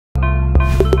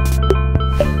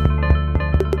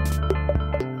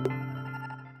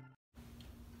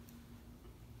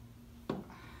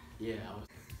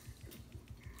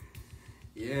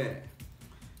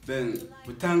Then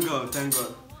we thank God, thank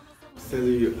God. Telling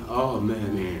you, oh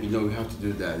man, you know we have to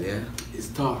do that, yeah? It's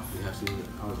tough, we have to do it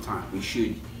all the time. We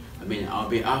should. I mean, I'll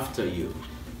be after you.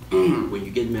 When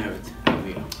you get married, I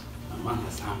will. My man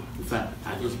has ham. In fact,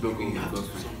 I just broke up with my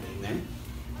girlfriend, man.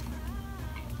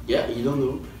 Yeah, you don't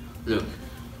know? Look,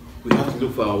 we have to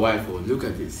look for our wife. Oh, look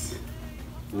at this.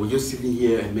 We're just sitting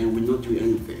here and man, we're not doing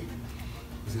anything.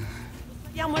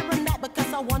 Yeah, I'm wearing that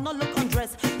because I wanna look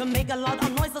undressed. You make a lot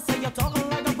of noise, so you're talking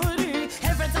like a buddy.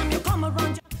 Every time you come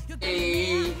around, you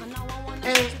Hey.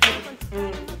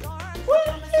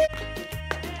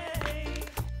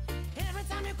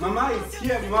 Mama is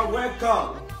here, Mama,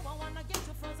 welcome.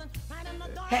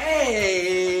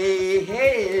 Hey,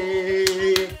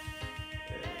 hey.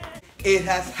 It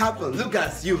has happened. Look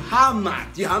at you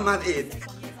hammered. You hammered it.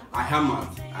 I hammered.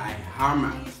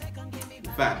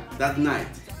 In fact, that night.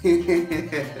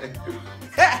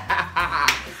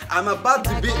 I'm about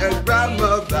to be a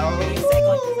grandmother.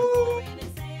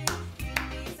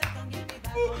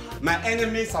 My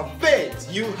enemies have faith.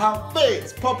 You have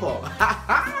faith, Papa.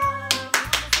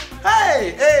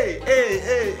 Hey, hey, hey,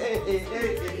 hey, hey, hey,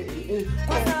 hey, hey.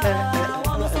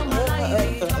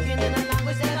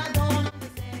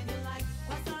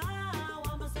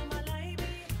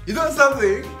 You know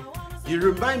something? You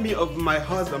remind me of my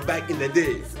husband back in the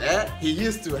days. He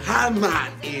used to hammer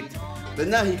it. But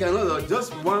now he cannot,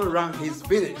 just one round he's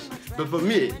finished. But for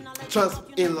me, trust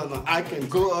in London, I can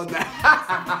go on that.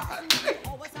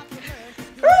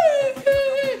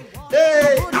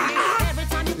 Hey!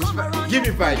 Give me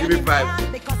five, give me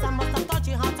five. because I must have taught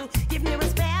you how to give me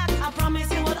respect. I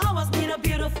promise you would always be a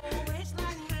beautiful wish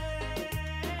like me.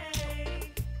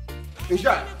 In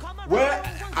short, where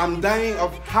I'm dying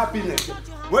of happiness.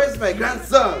 Where's my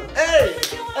grandson? Hey!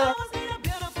 The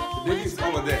baby is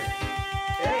over there.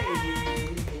 Hey!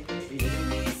 Give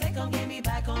me a second, get me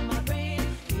back on my brain.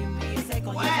 Give me a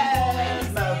second,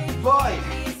 Where's my boy? give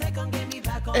me a second, get me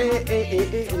back on Hey, my hey, hey,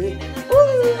 hey, hey.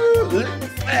 Woo!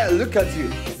 Hey, look at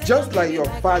you. Just like your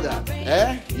father.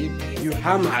 You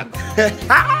hammered.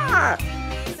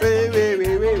 Wait, wait,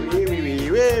 wait, wait, wait,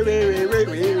 wait, wait, wait, wait,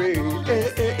 wait, wait.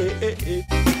 Hey, hey, hey, hey, hey.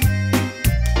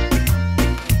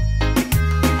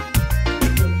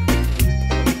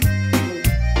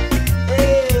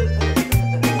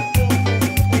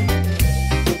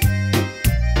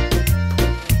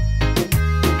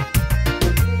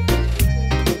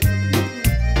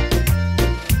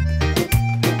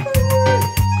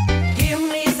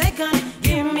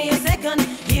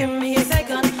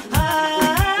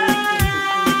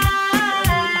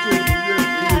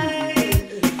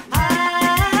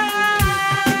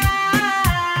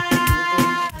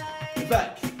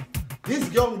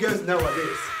 These young girls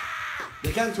nowadays,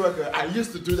 they can't work. I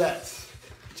used to do that.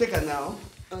 Check it now.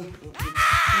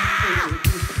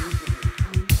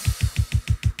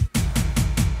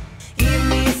 Give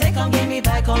me a second, get me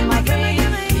back on my brain.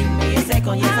 Give me a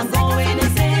second, yes, I'm going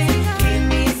insane. Give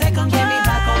me a second, get me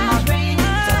back on my brain.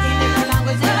 Talking in a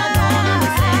language that I don't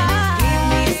understand. Give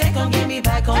me a second, get me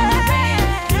back on my brain.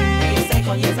 Give me a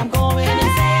second, yes, I'm going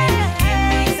insane. Give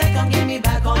me a second, get me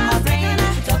back on my brain.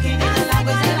 Talking in a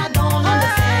language that I don't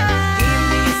understand. Give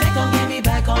me a second, get me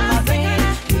back on my brain.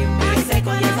 Give me a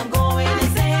second, yes, I'm going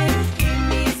insane. Give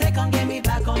me a second, get me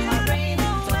back on my brain.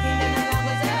 Talking in a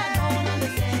language that I don't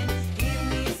understand. Give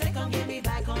me a second, get me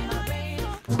back on my brain.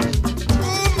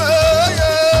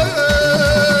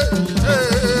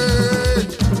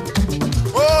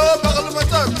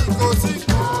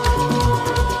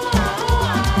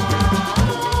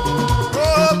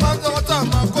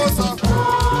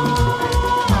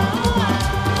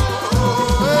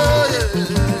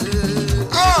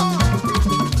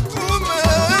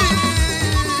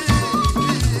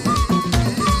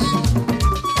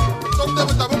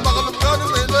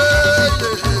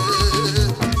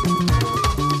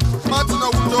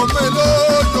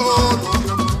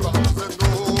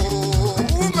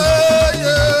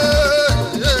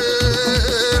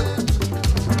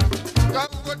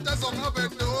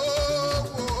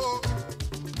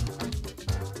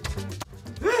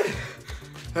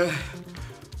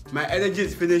 My energy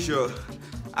is finished. In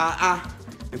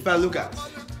fact, look at.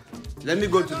 Let me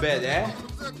go to bed,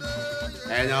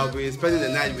 and I'll be spending the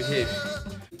night with him.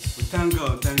 Thank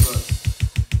God, thank God.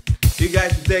 You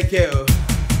guys should take care.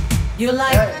 You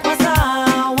like what's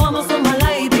up?